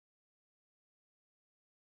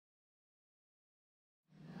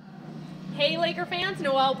Hey Laker fans,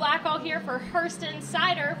 Noel Blackwell here for Hurst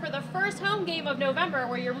Insider for the first home game of November,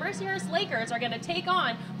 where your Mercyhurst Lakers are going to take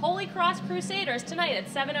on Holy Cross Crusaders tonight at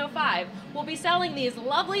 7:05. We'll be selling these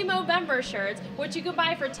lovely Movember shirts, which you can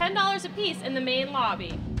buy for $10 a piece in the main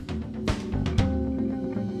lobby.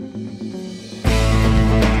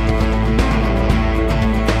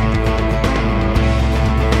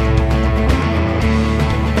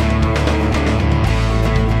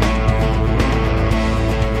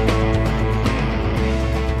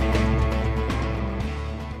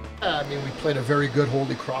 We played a very good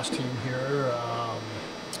Holy Cross team here.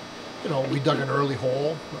 We dug an early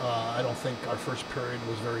hole. I don't think our first period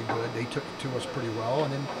was very good. They took it to us pretty well,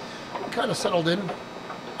 and then we kind of settled in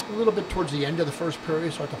a little bit towards the end of the first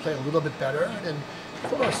period, started to play a little bit better. And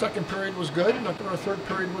then our second period was good, and our third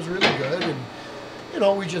period was really good.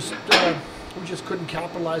 And we just couldn't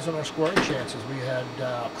capitalize on our scoring chances. We had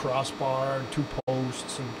a crossbar and 2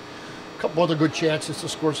 posts and a couple other good chances to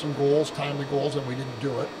score some goals, timely goals, and we didn't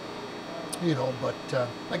do it. But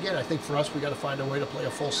again, I think for us, we got to find a way to play a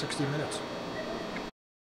full 60 minutes.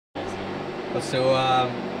 So,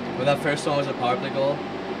 well, that first one was a power play goal.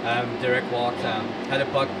 Derek walked, had a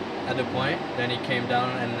puck at the point, then he came down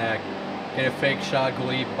and get a fake shot,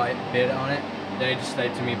 goalie bit on it. Then he just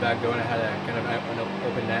slid to me back door and I had a kind of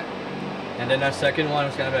an open net. And then that second one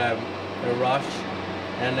was kind of a rush,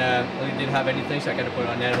 and really didn't have anything, so I kind of put it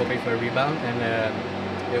on net hoping for a rebound,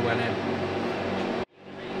 and it went in.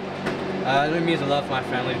 It means a lot for my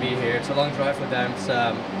family to be here. It's a long drive for them. It's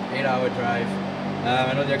an 8-hour drive.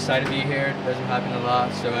 I know they're excited to be here. It doesn't happen a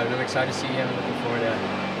lot, so I'm excited to see him. I'm looking forward to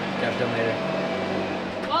catch them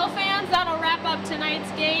later. Well, fans, that'll wrap up tonight's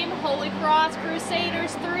game. Holy Cross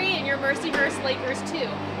Crusaders 3 and your Mercyhurst Lakers 2.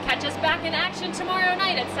 Catch us back in action tomorrow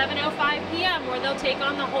night at 7:05 p.m. where they'll take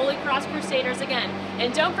on the Holy Cross Crusaders again.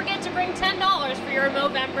 And don't forget to bring $10 for your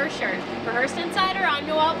Movember shirt. For Hurst Insider, I'm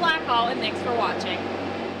Noel Blackwell, and thanks for watching.